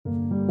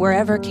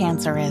Wherever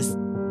cancer is,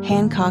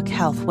 Hancock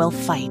Health will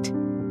fight.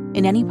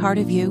 In any part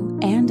of you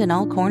and in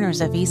all corners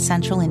of East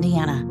Central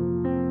Indiana.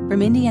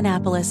 From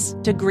Indianapolis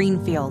to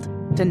Greenfield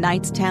to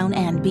Knightstown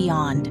and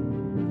beyond.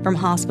 From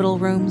hospital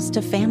rooms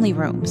to family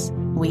rooms,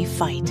 we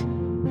fight.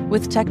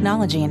 With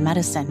technology and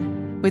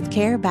medicine, with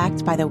care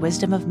backed by the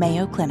wisdom of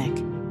Mayo Clinic.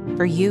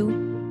 For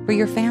you, for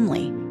your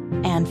family,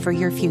 and for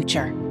your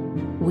future.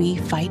 We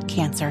fight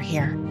cancer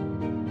here.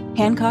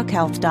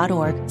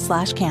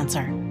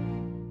 HancockHealth.org/cancer.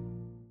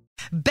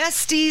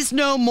 Besties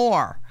no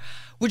more.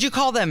 Would you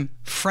call them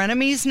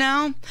frenemies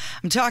now?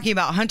 I'm talking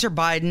about Hunter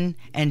Biden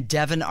and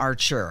Devon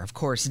Archer. Of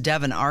course,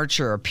 Devon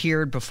Archer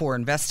appeared before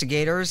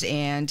investigators,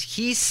 and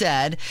he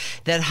said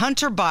that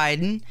Hunter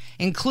Biden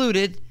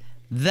included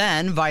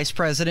then Vice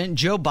President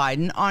Joe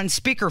Biden on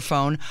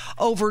speakerphone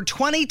over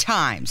 20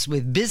 times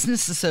with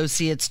business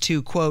associates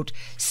to, quote,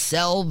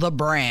 sell the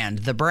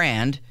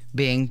brand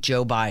being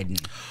Joe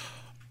Biden.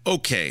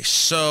 Okay,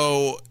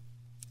 so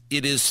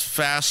it is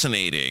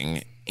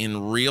fascinating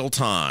in real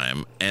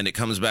time, and it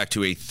comes back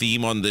to a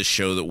theme on this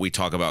show that we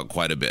talk about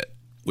quite a bit,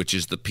 which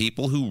is the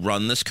people who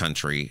run this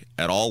country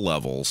at all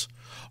levels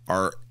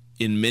are,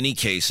 in many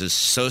cases,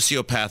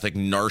 sociopathic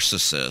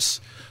narcissists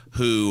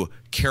who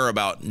care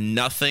about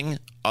nothing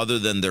other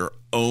than their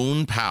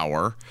own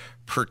power,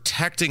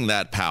 protecting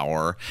that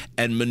power,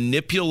 and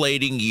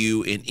manipulating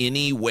you in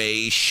any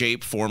way,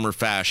 shape, form, or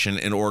fashion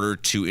in order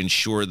to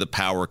ensure the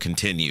power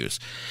continues.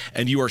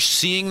 And you are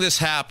seeing this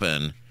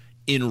happen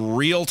in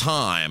real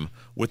time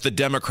with the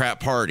Democrat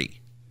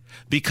Party,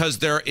 because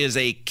there is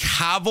a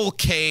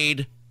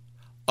cavalcade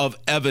of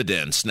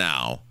evidence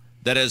now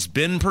that has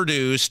been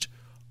produced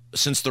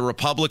since the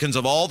Republicans,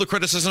 of all the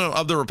criticism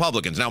of the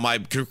Republicans. Now, my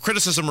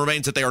criticism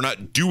remains that they are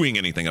not doing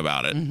anything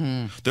about it.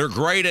 Mm-hmm. They're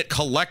great at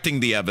collecting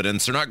the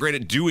evidence. They're not great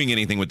at doing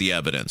anything with the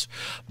evidence.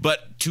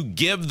 But to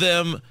give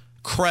them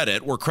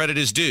credit where credit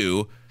is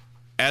due,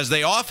 as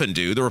they often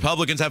do, the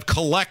Republicans have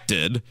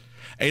collected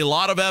a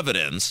lot of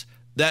evidence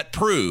that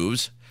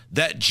proves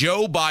that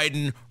Joe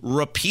Biden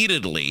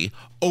repeatedly,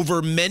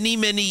 over many,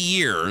 many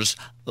years,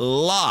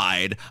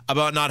 lied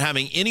about not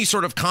having any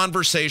sort of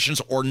conversations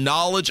or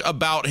knowledge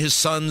about his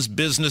son's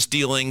business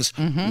dealings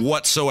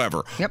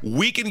whatsoever. Yep.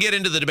 We can get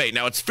into the debate.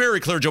 Now, it's very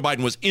clear Joe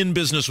Biden was in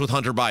business with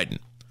Hunter Biden.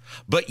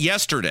 But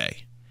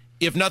yesterday,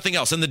 if nothing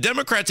else, and the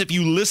Democrats, if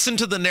you listen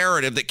to the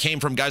narrative that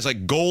came from guys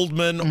like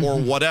Goldman or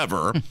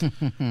whatever,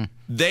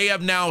 they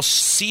have now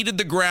ceded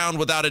the ground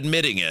without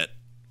admitting it,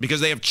 because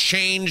they have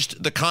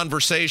changed the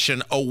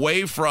conversation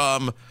away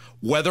from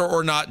whether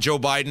or not Joe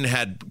Biden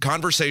had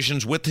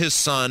conversations with his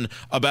son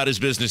about his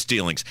business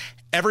dealings.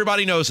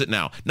 Everybody knows it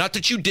now. Not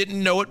that you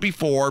didn't know it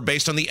before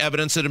based on the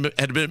evidence that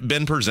had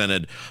been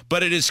presented,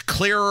 but it is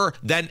clearer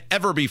than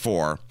ever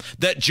before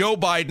that Joe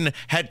Biden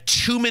had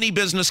too many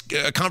business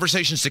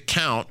conversations to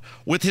count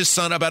with his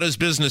son about his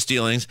business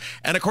dealings.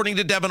 And according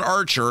to Devon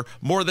Archer,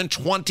 more than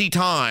 20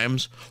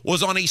 times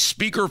was on a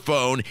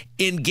speakerphone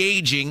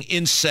engaging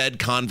in said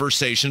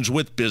conversations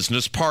with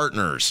business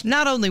partners.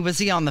 Not only was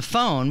he on the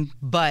phone,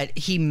 but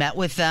he met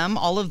with them.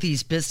 All of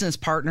these business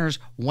partners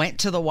went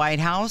to the White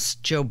House.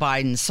 Joe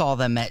Biden saw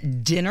them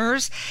at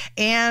dinners.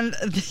 And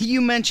you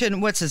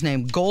mentioned, what's his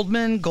name?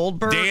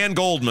 Goldberg? Dan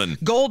Goldman.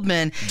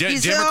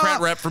 Democrat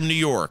rep from New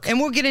York. And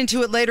we'll get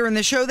into it later in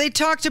the show. They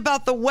talked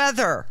about the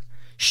weather.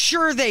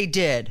 Sure they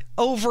did.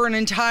 Over an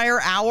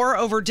entire hour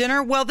over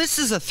dinner. Well, this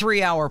is a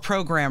 3-hour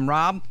program,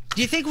 Rob.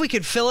 Do you think we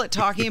could fill it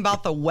talking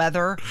about the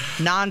weather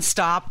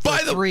nonstop for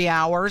 3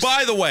 hours?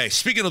 By the way,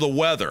 speaking of the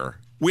weather,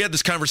 we had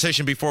this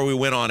conversation before we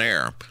went on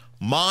air.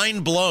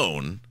 Mind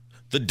blown.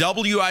 The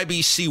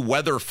WIBC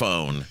weather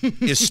phone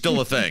is still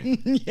a thing.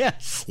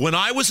 Yes. When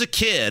I was a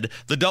kid,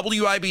 the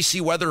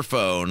WIBC weather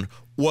phone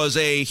was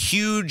a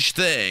huge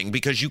thing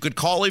because you could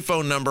call a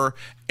phone number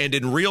and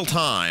in real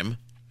time,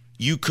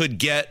 you could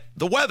get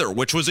the weather,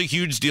 which was a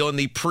huge deal in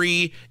the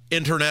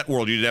pre-internet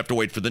world. You didn't have to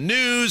wait for the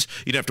news.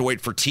 You didn't have to wait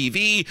for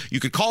TV.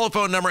 You could call a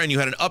phone number and you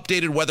had an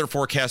updated weather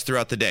forecast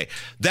throughout the day.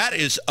 That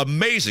is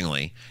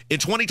amazingly, in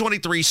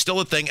 2023,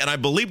 still a thing. And I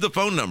believe the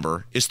phone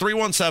number is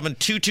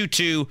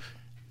 317-222-2222.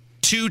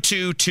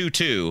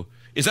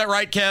 Is that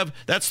right, Kev?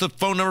 That's the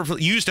phone number.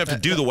 You used to have to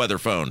do the weather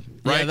phone,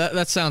 right? Yeah,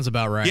 that sounds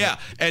about right. Yeah,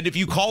 and if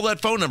you call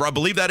that phone number, I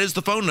believe that is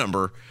the phone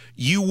number,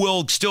 you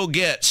will still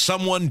get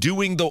someone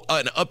doing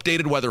an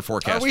updated weather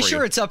forecast for you. Are we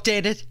sure it's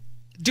updated?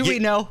 Do we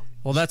know?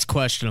 Well, that's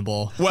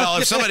questionable. Well,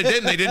 if somebody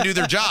didn't, they didn't do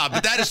their job.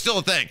 But that is still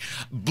a thing.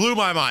 Blew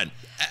my mind.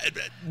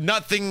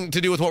 Nothing to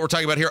do with what we're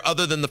talking about here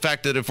other than the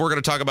fact that if we're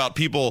going to talk about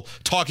people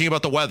talking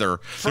about the weather,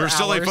 there's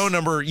still a phone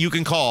number you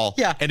can call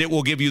and it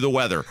will give you the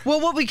weather.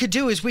 Well, what we could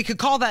do is we could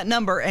call that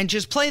number and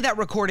just play that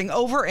recording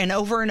over and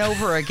over and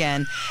over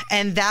again,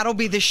 and that'll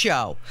be the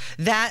show.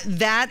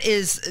 That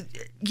is,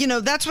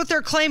 that's what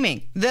they're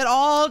claiming, that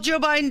all Joe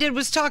Biden did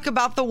was talk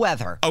about the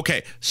weather.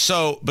 Okay,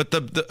 so, but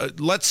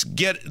let's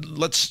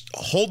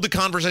hold the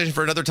conversation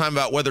for another time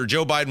about whether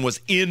Joe Biden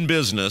was in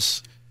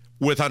business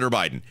with Hunter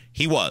Biden.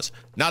 He was.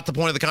 Not the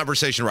point of the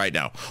conversation right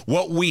now.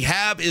 What we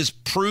have is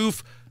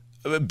proof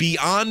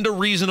beyond a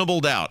reasonable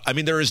doubt. I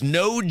mean, there is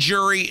no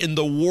jury in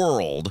the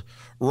world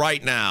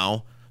right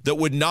now that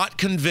would not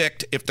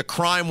convict if the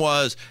crime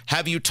was,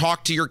 have you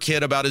talked to your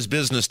kid about his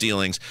business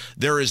dealings?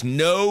 There is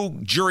no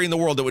jury in the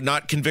world that would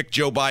not convict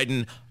Joe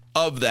Biden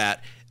of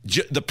that.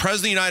 The President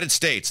of the United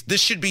States, this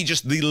should be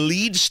just the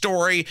lead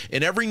story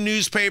in every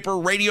newspaper,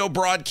 radio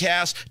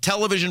broadcast,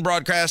 television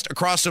broadcast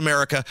across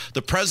America.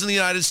 The President of the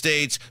United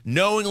States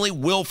knowingly,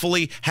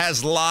 willfully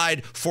has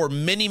lied for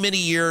many, many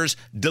years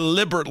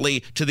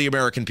deliberately to the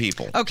American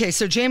people. Okay,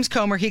 so James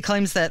Comer, he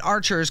claims that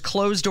Archer's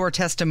closed-door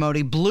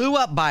testimony blew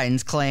up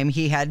Biden's claim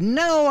he had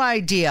no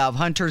idea of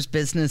Hunter's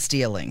business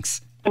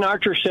dealings. And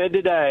Archer said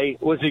today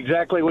was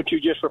exactly what you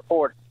just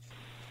reported.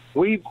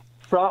 We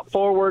brought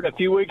forward a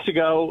few weeks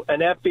ago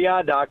an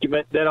FBI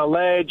document that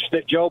alleged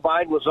that Joe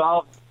Biden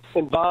was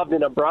involved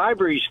in a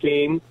bribery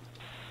scheme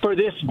for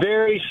this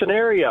very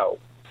scenario.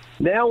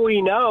 Now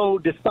we know,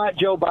 despite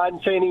Joe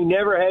Biden saying he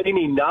never had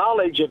any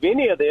knowledge of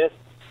any of this,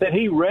 that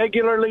he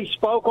regularly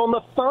spoke on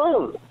the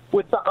phone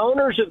with the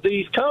owners of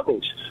these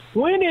companies.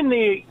 When in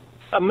the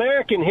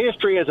American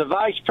history has a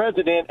vice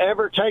president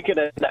ever taken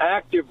an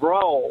active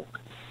role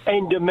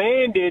and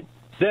demanded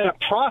that a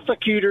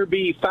prosecutor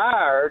be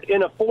fired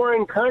in a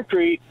foreign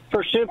country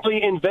for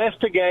simply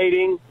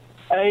investigating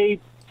a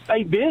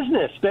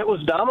business that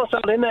was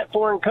domiciled in that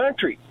foreign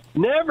country?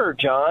 Never,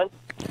 John.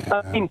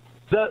 I mean,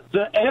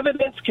 the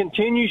evidence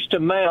continues to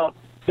mount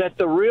that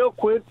the real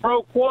quid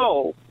pro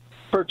quo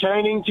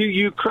pertaining to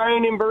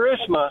Ukraine and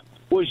Burisma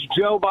was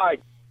Joe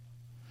Biden.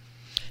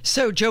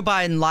 So Joe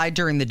Biden lied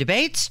during the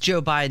debates.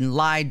 Joe Biden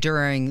lied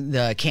during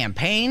the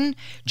campaign.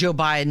 Joe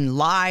Biden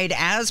lied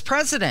as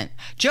president.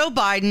 Joe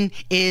Biden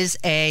is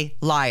a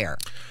liar.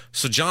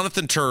 So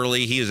Jonathan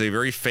Turley, he is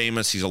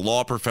he's a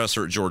law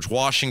professor at George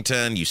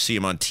Washington. You see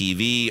him on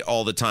TV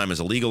all the time as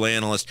a legal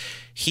analyst.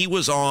 He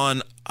was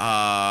on,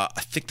 I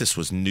think this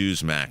was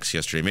Newsmax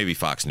yesterday, maybe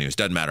Fox News,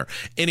 doesn't matter.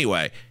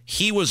 Anyway,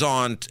 he was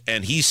on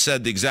and he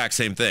said the exact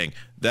same thing,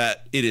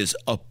 that it is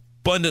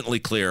abundantly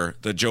clear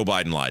that Joe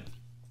Biden lied.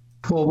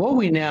 Well, what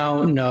we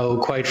now know,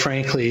 quite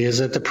frankly, is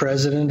that the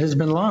president has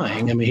been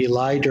lying. I mean, he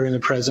lied during the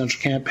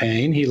presidential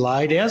campaign. He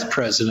lied as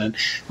president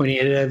when he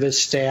had to have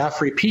his staff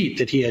repeat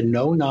that he had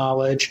no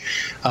knowledge,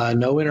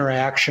 no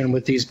interaction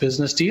with these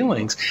business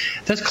dealings.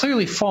 That's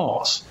clearly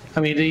false. I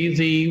mean,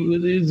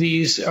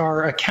 these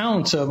are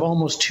accounts of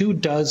almost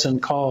 24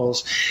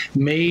 calls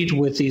made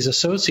with these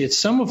associates,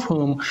 some of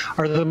whom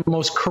are the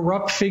most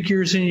corrupt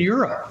figures in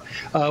Europe,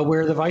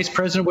 where the vice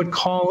president would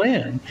call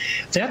in.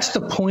 That's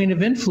the point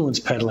of influence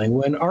peddling.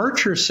 When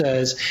Archer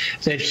says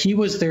that he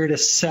was there to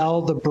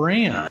sell the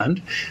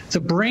brand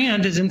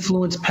is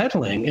influence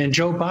peddling, and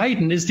Joe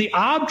Biden is the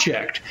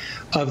object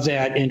of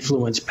that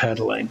influence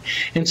peddling.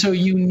 And so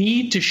you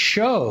need to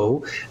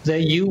show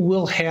that you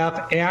will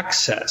have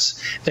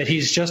access, that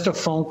he's just a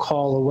phone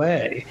call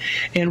away.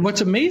 And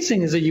what's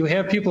amazing is that you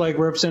have people like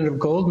Representative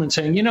Goldman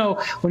saying,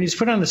 when he's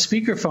put on the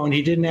speakerphone,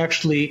 he didn't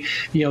actually,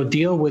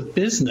 deal with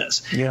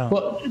business. Yeah.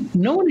 Well,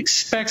 no one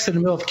expects in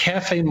the middle of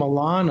Cafe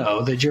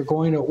Milano that you're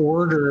going to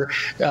order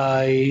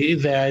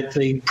that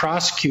the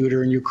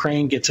prosecutor in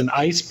Ukraine gets an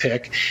ice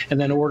pick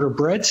and then order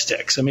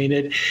breadsticks. I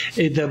mean,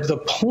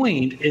 the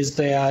point is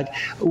that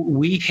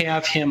we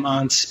have him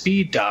on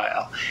speed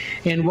dial.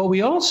 And what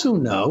we also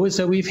know is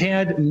that we've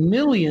had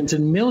millions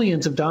and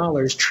millions of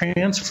dollars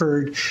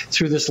transferred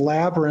through this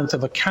labyrinth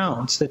of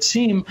accounts that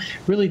seem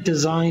really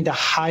designed to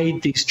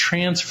hide these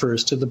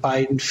transfers to the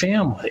Biden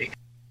family.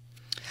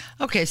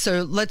 Okay,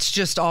 so let's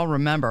just all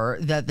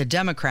remember that the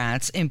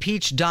Democrats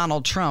impeached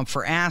Donald Trump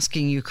for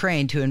asking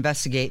Ukraine to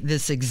investigate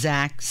this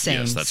exact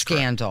same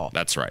scandal. Correct.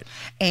 That's right.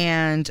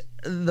 And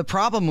the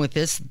problem with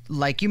this,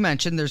 like you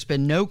mentioned, there's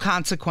been no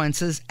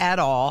consequences at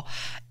all.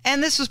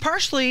 And this was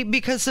partially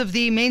because of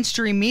the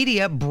mainstream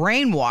media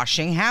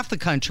brainwashing half the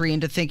country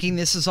into thinking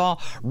this is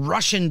all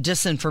Russian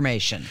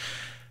disinformation.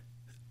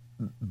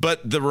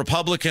 But the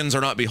Republicans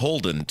are not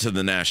beholden to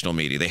the national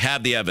media. They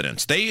have the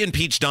evidence. They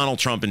impeached Donald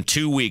Trump in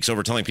 2 weeks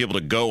over telling people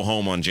to go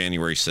home on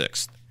January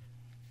 6th.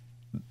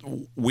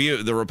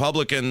 The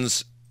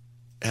Republicans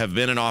have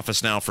been in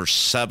office now for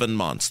 7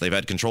 months. They've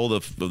had control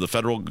of the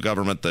federal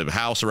government, the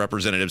House of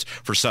Representatives,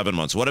 for 7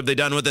 months. What have they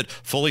done with it?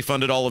 Fully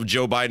funded all of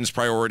Joe Biden's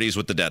priorities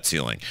with the debt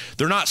ceiling.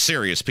 They're not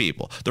serious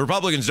people. The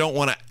Republicans don't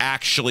want to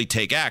actually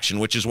take action,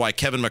 which is why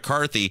Kevin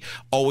McCarthy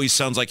always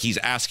sounds like he's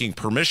asking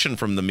permission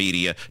from the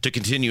media to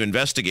continue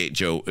investigating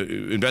Joe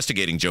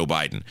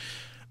Biden.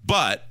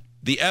 But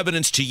the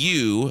evidence to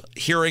you,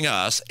 hearing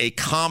us, a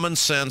common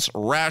sense,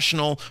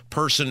 rational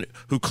person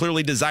who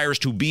clearly desires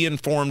to be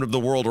informed of the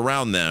world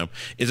around them,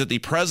 is that the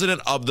president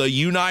of the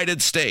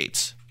United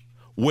States,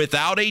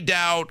 without a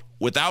doubt,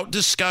 without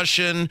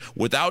discussion,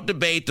 without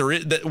debate,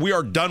 we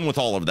are done with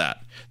all of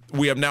that.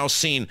 We have now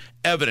seen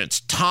evidence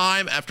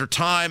time after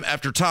time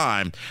after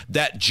time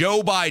that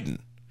Joe Biden,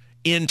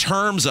 in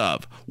terms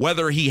of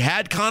whether he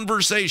had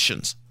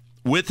conversations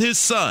with his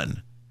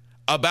son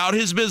about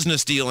his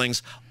business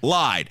dealings,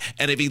 lied.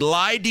 And if he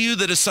lied to you,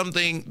 that is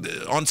something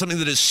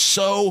that is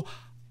so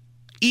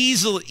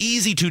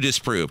Easy to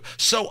disprove.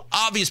 So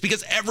obvious,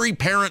 because every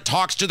parent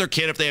talks to their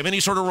kid, if they have any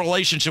sort of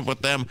relationship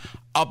with them,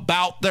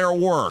 about their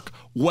work.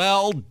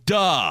 Well,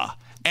 duh.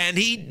 And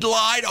he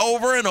lied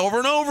over and over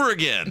and over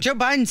again. Joe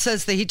Biden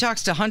says that he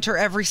talks to Hunter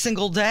every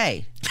single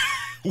day.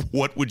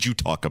 What would you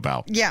talk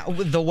about? Yeah,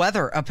 the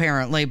weather,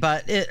 apparently.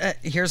 But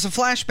here's a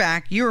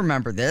flashback. You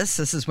remember this.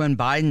 This is when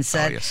Biden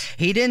said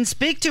he didn't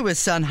speak to his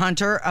son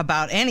Hunter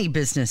about any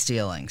business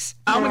dealings.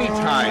 How many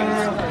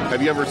times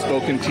have you ever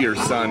spoken to your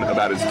son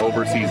about his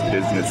overseas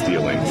business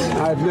dealings?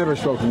 I've never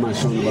spoken to my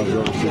son about his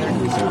overseas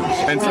business dealings.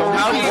 And so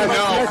how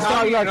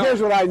do you know?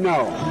 Here's what I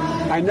know.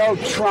 I know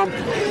Trump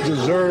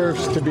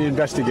deserves to be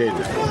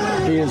investigated.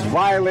 He is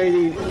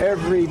violating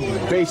every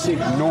basic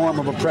norm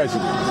of a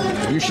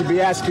president. You should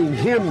be asking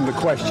him the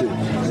question,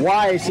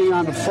 why is he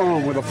on the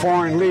phone with a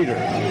foreign leader,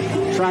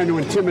 trying to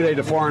intimidate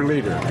a foreign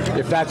leader,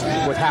 if that's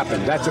what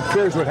happened? That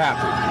appears what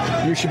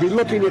happened. You should be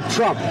looking at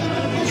Trump.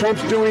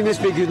 Trump's doing this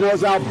because he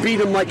knows I'll beat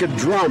him like a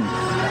drum.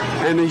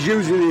 And he's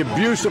using the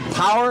abuse of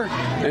power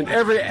and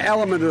every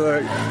element of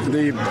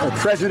the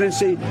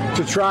presidency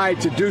to try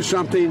to do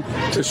something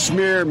to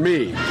smear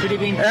me.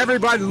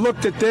 Everybody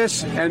looked at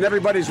this, and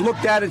everybody's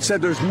looked at it and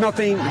said there's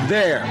nothing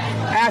there.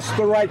 Ask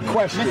the right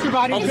question. Okay,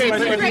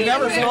 but if you've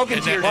never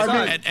spoken to your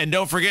son. And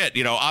don't forget,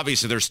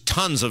 obviously there's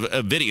tons of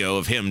video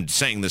of him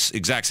saying this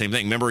exact same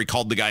thing. Remember, he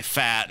called the guy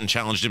fat and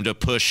challenged him to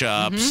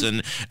push-ups.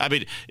 And I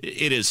mean,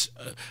 it is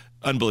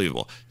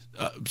unbelievable.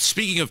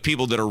 Speaking of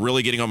people that are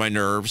really getting on my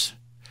nerves,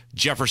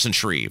 Jefferson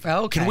Shreve.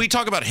 Okay. Can we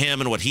talk about him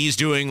and what he's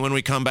doing when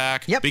we come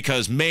back? Yep.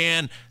 Because,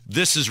 man,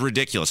 this is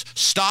ridiculous.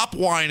 Stop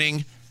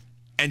whining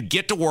and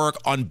get to work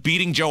on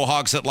beating Joe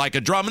Hogsett like a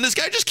drum. And this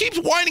guy just keeps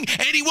whining,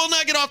 and he will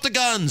not get off the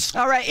guns.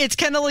 All right, it's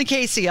Kendall and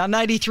Casey on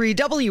 93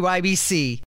 WIBC.